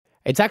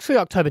It's actually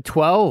October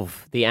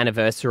 12, the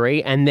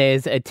anniversary, and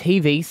there's a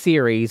TV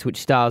series which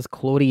stars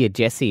Claudia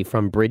Jessie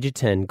from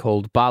Bridgerton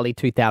called Bali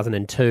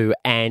 2002,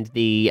 and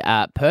the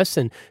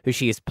person who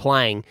she is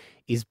playing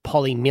is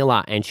Polly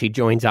Miller, and she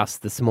joins us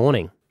this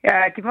morning.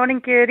 Good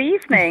morning, good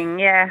evening.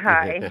 Yeah,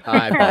 hi.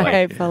 Hi, Polly.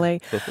 Hey,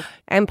 Polly.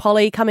 And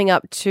Polly, coming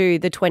up to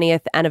the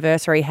 20th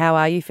anniversary, how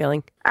are you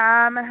feeling?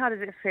 And how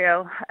does it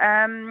feel?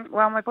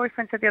 Well, my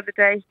boyfriend said the other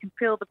day he can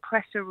feel the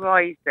pressure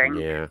rising.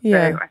 Yeah.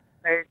 So I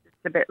suppose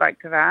it's a bit like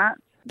that.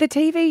 The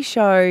TV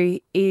show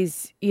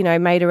is,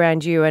 made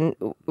around you, and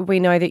we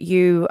know that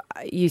you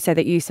said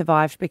that you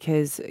survived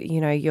because,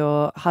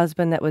 your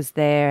husband that was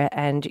there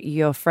and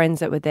your friends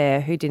that were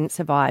there who didn't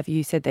survive,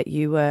 you said that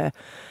you were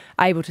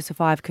able to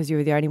survive because you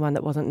were the only one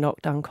that wasn't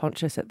knocked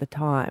unconscious at the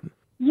time.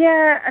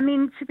 Yeah, I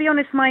mean, to be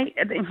honest,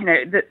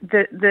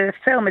 the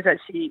film is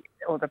actually,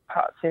 or the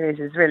part series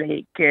is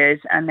really good,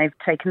 and they've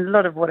taken a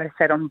lot of what I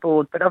said on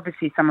board, but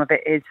obviously some of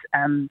it is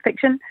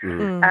fiction.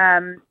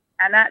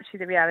 And actually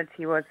the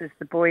reality was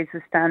the boys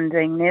were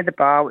standing near the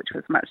bar, which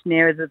was much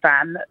nearer the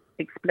van that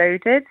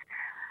exploded.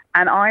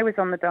 And I was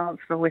on the dance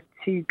floor with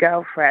two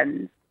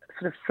girlfriends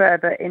sort of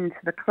further into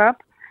the club.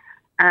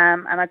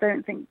 And I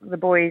don't think the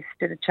boys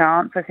stood a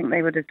chance. I think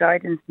they would have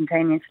died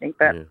instantaneously.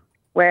 But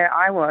where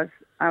I was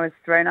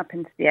thrown up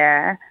into the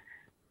air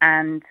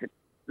and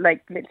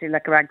literally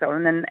like a rag doll.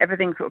 And then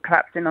everything sort of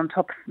collapsed in on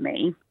top of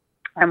me.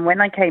 And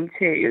when I came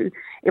to,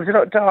 it was a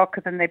lot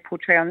darker than they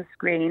portray on the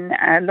screen,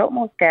 a lot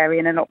more scary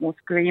and a lot more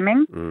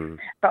screaming.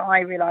 But I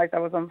realised I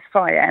was on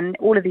fire, and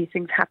all of these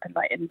things happened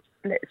in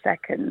split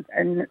seconds,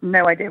 and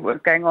no idea what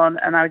was going on.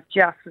 And I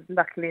was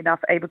luckily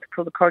enough able to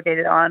pull the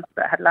corrugated iron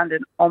that had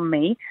landed on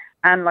me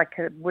and like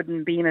a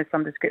wooden beam of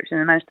some description,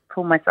 and managed to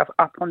pull myself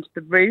up onto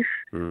the roof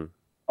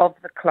of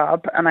the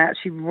club. And I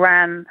actually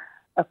ran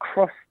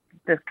across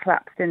the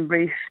collapsed-in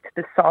roof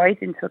to the side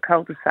into a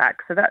cul-de-sac.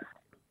 So that's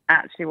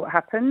actually what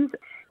happened.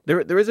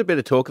 There is a bit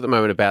of talk at the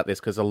moment about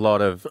this because a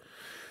lot of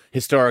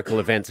historical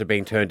events are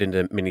being turned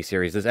into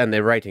miniseries, and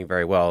they're rating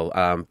very well.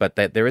 But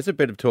there is a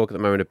bit of talk at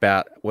the moment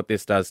about what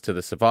this does to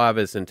the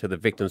survivors and to the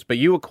victims. But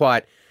you were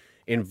quite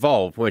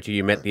involved, weren't you?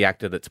 You met the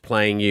actor that's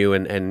playing you,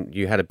 and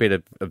you had a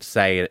bit of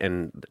say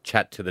and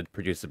chat to the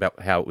producers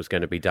about how it was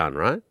going to be done,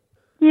 right?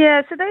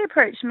 Yeah, so they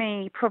approached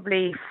me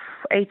probably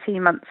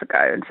 18 months ago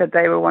and said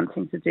they were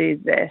wanting to do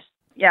this.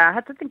 Yeah, I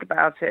had to think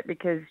about it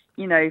because,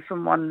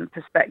 from one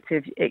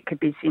perspective, it could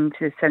be seen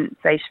to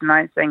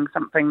sensationalising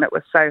something that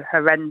was so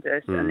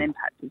horrendous and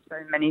impacted so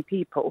many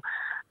people.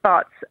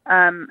 But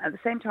at the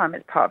same time,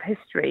 it's part of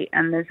history,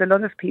 and there's a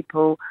lot of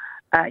people,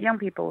 young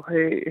people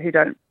who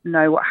don't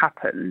know what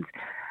happened.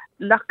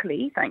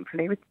 Luckily,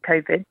 thankfully, with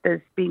COVID,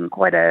 there's been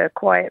quite a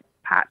quiet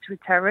patch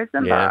with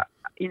terrorism. Yeah.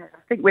 But,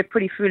 I think we're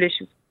pretty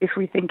foolish if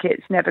we think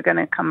it's never going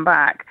to come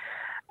back.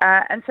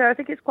 And so I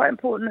think it's quite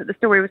important that the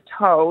story was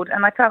told,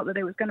 and I felt that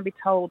it was going to be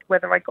told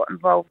whether I got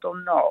involved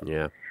or not.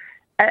 Yeah.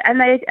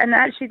 And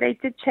actually they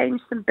did change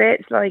some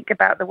bits, like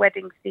about the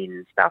wedding scene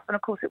and stuff, and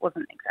of course it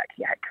wasn't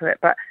exactly accurate,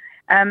 but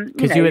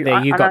because you were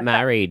there, you got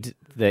married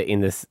that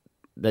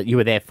you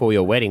were there for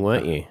your wedding,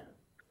 weren't you?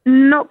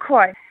 Not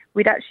quite.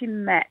 We'd actually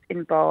met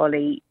in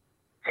Bali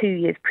 2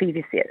 years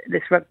previously at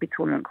this rugby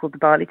tournament called the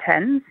Bali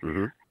Tens.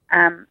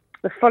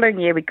 The following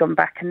year we'd gone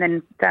back, and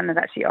then Dan had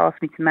actually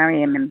asked me to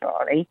marry him in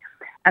Bali.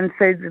 And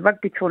so the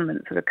rugby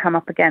tournament sort of come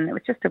up again. It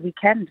was just a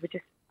weekend.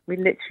 We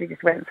literally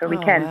just went for a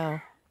weekend.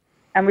 Wow.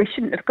 And we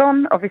shouldn't have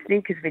gone, obviously,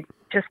 because we'd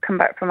just come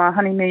back from our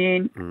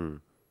honeymoon.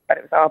 But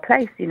it was our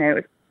place, it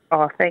was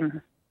our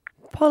thing.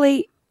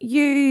 Polly,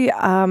 you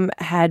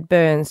had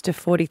burns to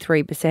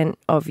 43%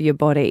 of your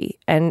body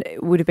and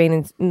it would have been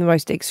in the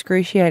most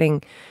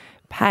excruciating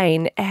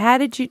pain. How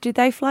did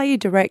they fly you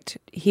direct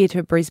here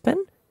to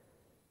Brisbane?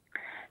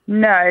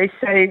 No,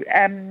 so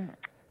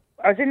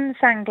I was in the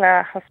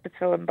Sangla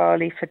Hospital in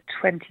Bali for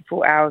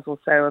 24 hours or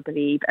so, I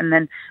believe. And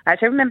then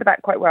actually I remember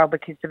that quite well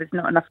because there was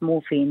not enough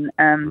morphine.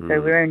 So we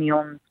were only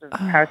on sort of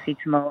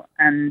paracetamol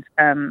and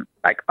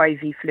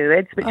IV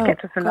fluids, which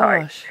kept us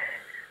alive. Gosh.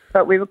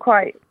 But we were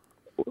quite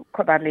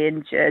badly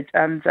injured.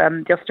 And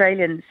the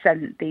Australians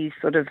sent these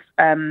sort of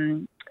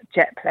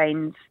jet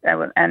planes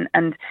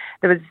and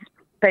there was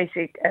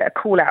basically a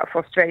call out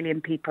for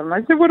Australian people. And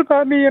I said, what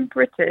about me? I'm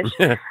British.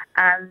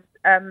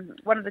 And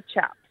one of the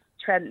chaps,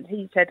 Trent,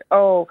 he said,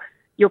 oh,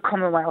 you're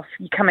Commonwealth,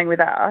 you're coming with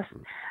us.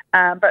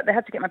 But they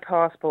had to get my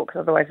passport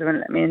because otherwise they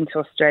wouldn't let me into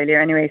Australia.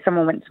 Anyway,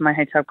 someone went to my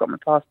hotel, got my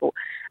passport,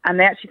 and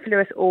they actually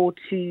flew us all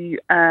to,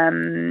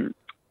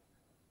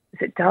 is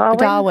it Darwin?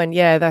 Darwin,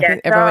 yeah. I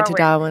think everyone went to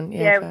Darwin.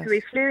 Yeah, so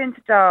we flew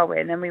into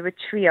Darwin and we were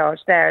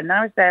triaged there. And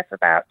I was there for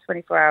about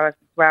 24 hours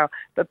as well.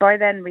 But by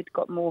then we'd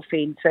got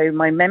morphine, so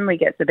my memory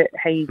gets a bit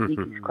hazy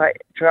because it's quite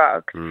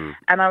drugged.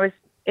 And I was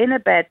in a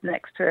bed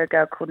next to a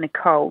girl called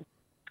Nicole.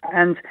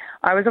 And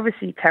I was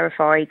obviously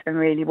terrified and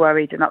really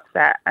worried and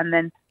upset. And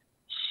then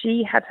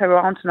she had her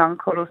aunt and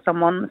uncle or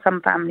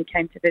some family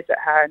came to visit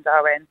her in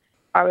Darwin.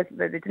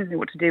 They didn't know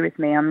what to do with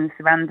me. I'm this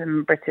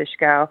random British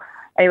girl.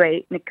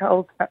 Anyway,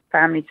 Nicole's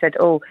family said,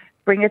 oh,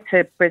 bring her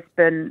to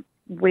Brisbane.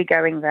 We're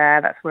going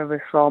there. That's where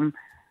we're from.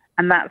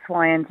 And that's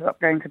why I ended up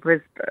going to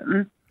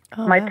Brisbane.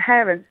 Oh, My wow.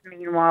 parents,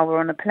 meanwhile, were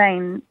on a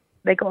plane.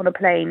 They got on a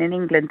plane in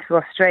England to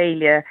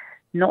Australia,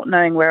 not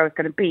knowing where I was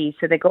going to be.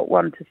 So they got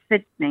one to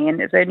Sydney, and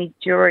it was only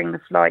during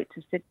the flight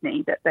to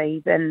Sydney that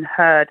they then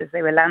heard as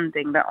they were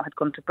landing that I had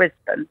gone to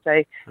Brisbane.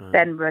 So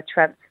then were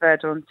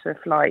transferred onto a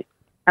flight.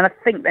 And I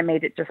think they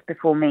made it just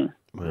before me.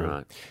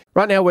 Right.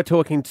 Right now we're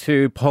talking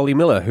to Polly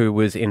Miller, who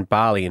was in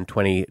Bali in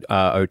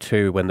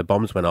 2002 when the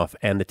bombs went off,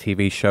 and the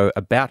TV show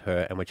about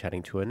her, and we're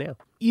chatting to her now.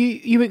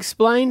 You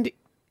explained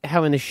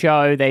how in the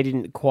show they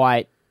didn't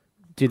quite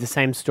do the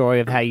same story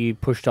of how you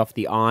pushed off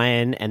the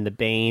iron and the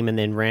beam and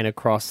then ran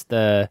across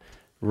the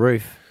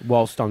roof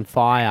whilst on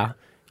fire.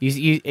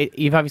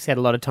 You've obviously had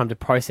a lot of time to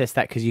process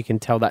that because you can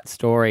tell that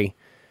story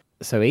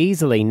so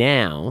easily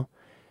now.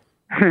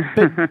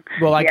 But,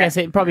 well, I guess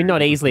it probably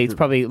not easily. It's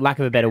probably lack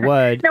of a better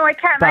word. No, I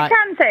can. But- I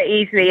can say it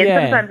easily. And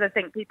Yeah. sometimes I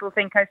think people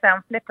think I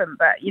sound flippant,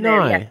 but,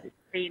 No. yes, it's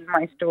been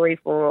my story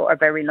for a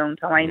very long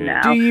time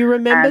now. Do you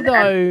remember And-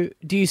 though?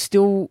 Do you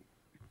still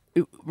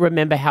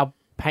remember how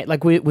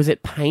was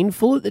it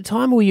painful at the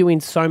time, or were you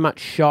in so much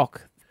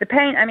shock? The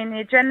pain, I mean,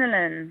 the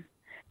adrenaline.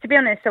 To be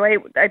honest, so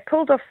I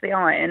pulled off the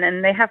iron,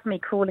 and they have me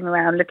crawling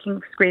around,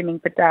 screaming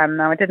for Dan.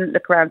 Now, I didn't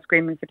look around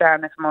screaming for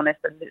Dan, if I'm honest.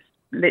 I just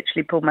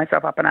literally pulled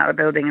myself up and out of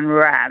the building and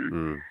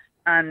ran.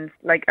 And,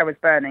 I was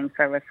burning,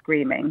 so I was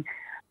screaming.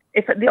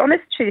 If the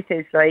honest truth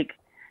is,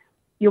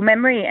 your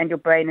memory and your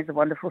brain is a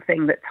wonderful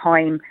thing that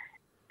time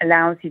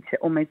allows you to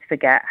almost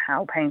forget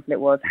how painful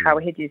it was, how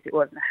hideous it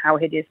was, and how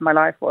hideous my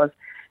life was.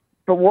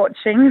 But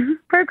watching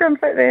programs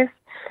like this,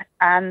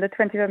 and the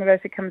 20th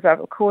anniversary comes up,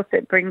 of course,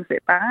 it brings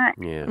it back.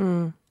 Yeah.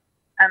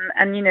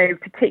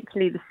 And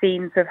particularly the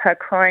scenes of her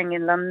crying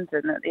in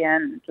London at the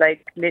end,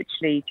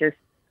 literally just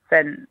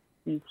sent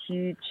these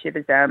huge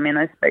shivers down me. And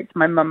I spoke to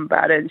my mum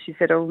about it, and she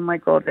said, "Oh my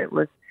God, it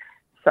was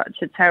such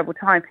a terrible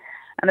time."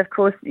 And of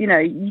course,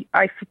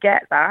 I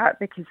forget that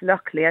because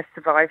luckily I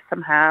survived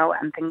somehow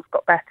and things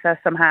got better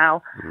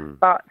somehow.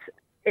 But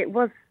it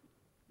was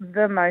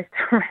the most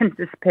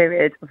horrendous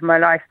period of my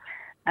life.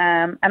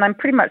 And I'm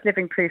pretty much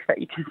living proof that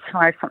you can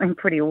survive something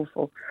pretty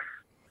awful.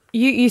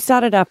 You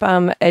started up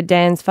a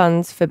Dan's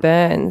Funds for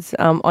Burns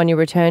on your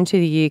return to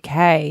the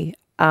UK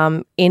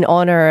in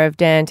honour of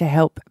Dan to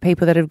help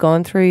people that have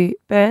gone through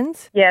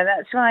burns. Yeah,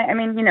 that's right. I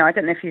mean, I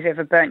don't know if you've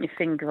ever burnt your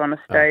finger on a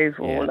stove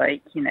or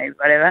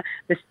whatever,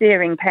 the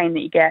searing pain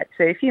that you get.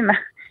 So if you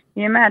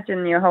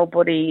imagine your whole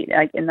body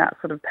in that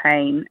sort of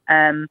pain,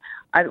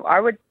 I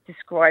would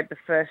describe the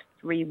first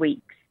 3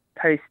 weeks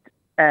post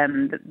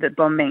the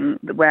bombing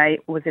where I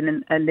was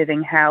in a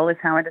living hell is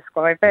how I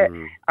describe it.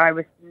 I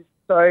was in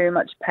so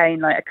much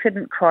pain. I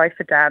couldn't cry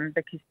for Dan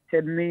because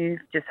to move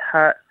just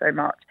hurt so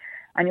much.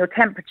 And your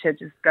temperature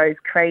just goes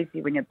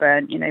crazy when you're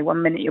burnt.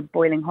 1 minute you're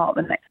boiling hot,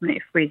 the next minute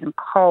you're freezing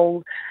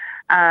cold.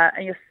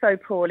 And you're so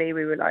poorly.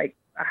 I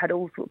had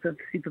all sorts of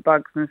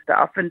superbugs and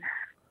stuff. And,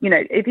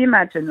 if you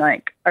imagine,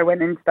 I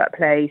went into that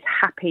place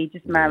happy,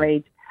 just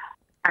married,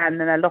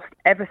 and then I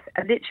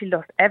literally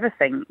lost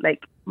everything,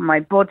 my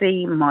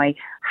body, my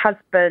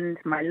husband,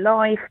 my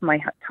life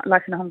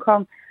in Hong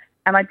Kong.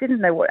 And I didn't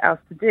know what else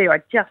to do.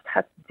 I just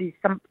had to do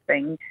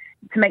something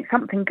to make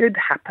something good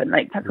happen,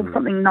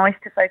 something nice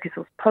to focus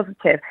on,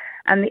 positive.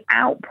 And the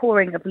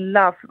outpouring of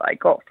love that I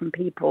got from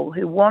people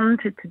who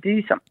wanted to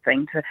do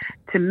something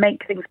to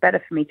make things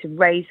better for me, to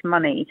raise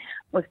money,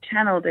 was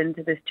channeled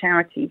into this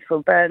charity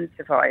for burn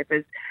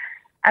survivors.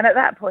 And at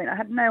that point, I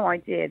had no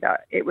idea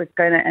that it was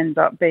going to end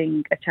up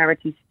being a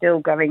charity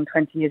still going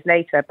 20 years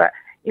later. But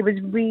it was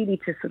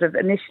really to sort of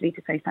initially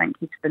to say thank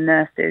you to the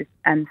nurses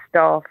and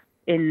staff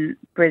in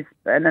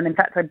Brisbane. And in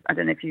fact, I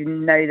don't know if you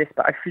know this,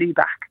 but I flew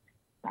back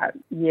about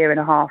a year and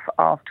a half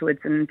afterwards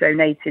and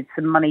donated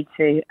some money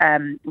to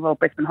Royal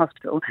Brisbane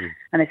Hospital.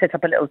 And they set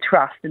up a little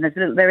trust. And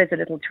there is a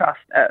little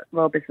trust at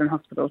Royal Brisbane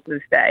Hospital to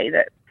this day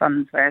that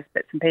funds various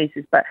bits and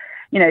pieces. But,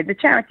 the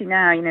charity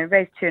now,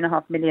 raised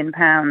 £2.5 million.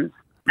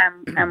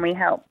 And we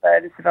help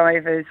burn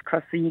survivors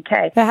across the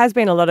UK. There has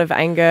been a lot of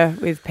anger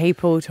with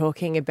people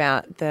talking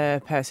about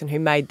the person who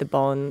made the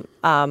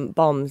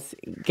bombs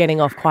getting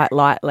off quite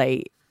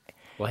lightly.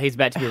 Well, he's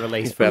about to be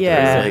released.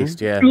 Yeah. Released,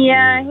 yeah.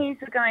 Yeah, he's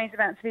the guy who's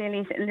about to be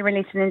released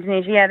in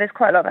Indonesia. Yeah, there's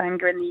quite a lot of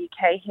anger in the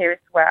UK here as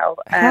well.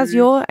 How's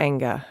your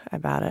anger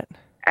about it?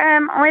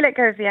 I let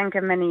go of the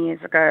anger many years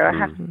ago. I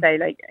have to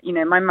say,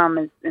 my mum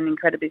is an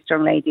incredibly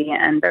strong lady,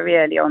 and very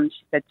early on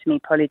she said to me,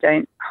 "Polly,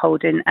 don't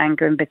hold in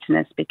anger and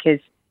bitterness because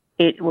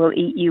it will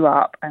eat you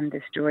up and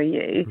destroy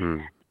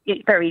you."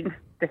 It's very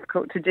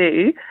difficult to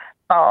do,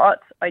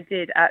 but I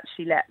did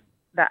actually let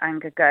that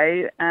anger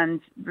go,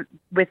 and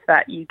with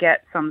that you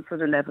get some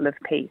sort of level of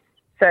peace.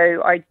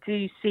 So I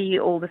do see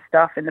all the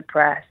stuff in the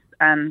press,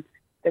 and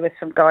there were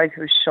some guys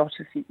who were shot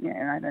I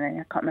don't know,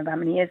 I can't remember how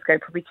many years ago,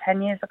 probably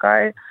 10 years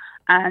ago,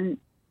 and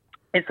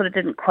it sort of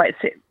didn't quite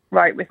sit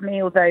right with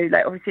me, although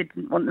obviously I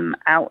didn't want them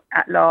out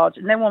at large,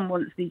 and no one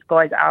wants these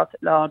guys out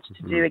at large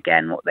to do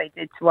again what they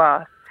did to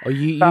us. Are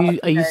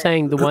you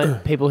saying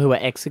the people who were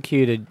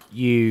executed,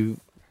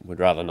 you Would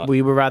rather not.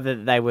 we would rather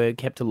they were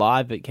kept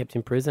alive but kept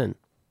in prison?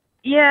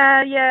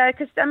 Yeah,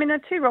 because, I mean, there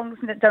are two wrongs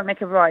that don't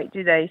make a right,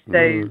 do they?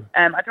 So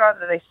I'd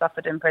rather they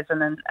suffered in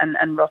prison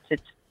and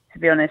rotted, to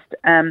be honest.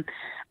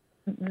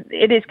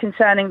 It is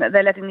concerning that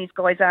they're letting these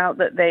guys out,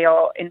 that they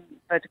are, in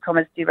inverted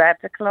commas,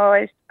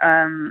 de-radicalised.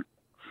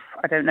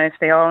 I don't know if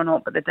they are or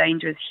not, but the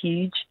danger is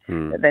huge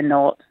that they're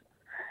not.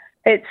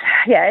 It's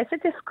a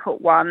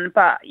difficult one,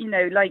 but,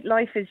 like,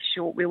 life is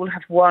short. We all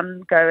have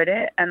one go at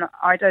it, and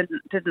I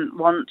didn't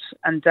want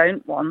and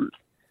don't want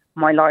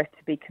my life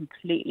to be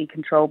completely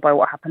controlled by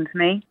what happened to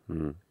me.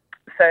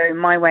 So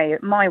my way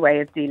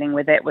of dealing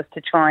with it was to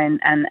try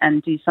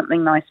and do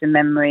something nice in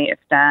memory of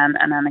Dan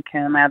and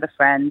Annika and my other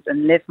friends,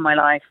 and live my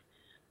life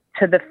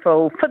to the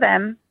full for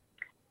them,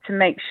 to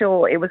make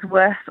sure it was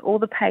worth all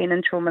the pain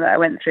and trauma that I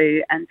went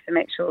through, and to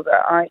make sure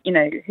that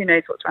who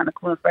knows what's around the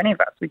corner for any of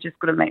us. We just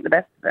got to make the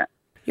best of it.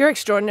 You're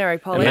extraordinary,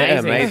 Polly.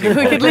 Amazing.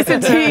 We could listen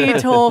to you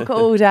talk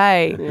all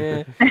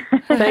day. Yeah.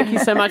 Thank you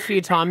so much for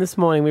your time this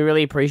morning. We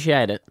really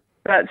appreciate it.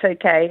 That's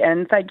okay.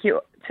 And thank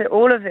you to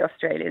all of the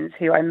Australians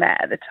who I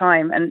met at the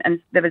time. And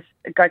there was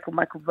a guy called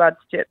Michael Rudd,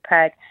 Stuart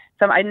Pegg.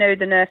 I know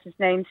the nurse's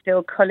name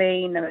still,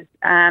 Colleen. There was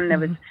Anne. There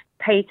was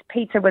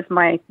Peter was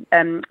my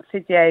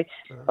physio.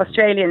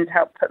 Australians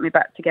helped put me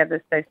back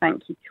together. So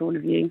thank you to all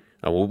of you.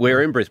 Oh, well,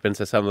 we're in Brisbane,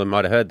 so some of them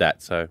might have heard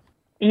that. So.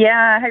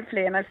 Yeah,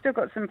 hopefully. And I've still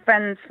got some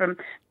friends from,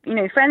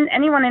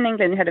 anyone in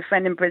England who had a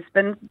friend in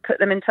Brisbane, put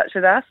them in touch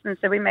with us. And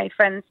so we made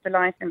friends for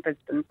life in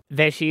Brisbane.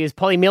 There she is,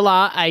 Polly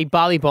Miller, a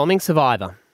Bali bombing survivor.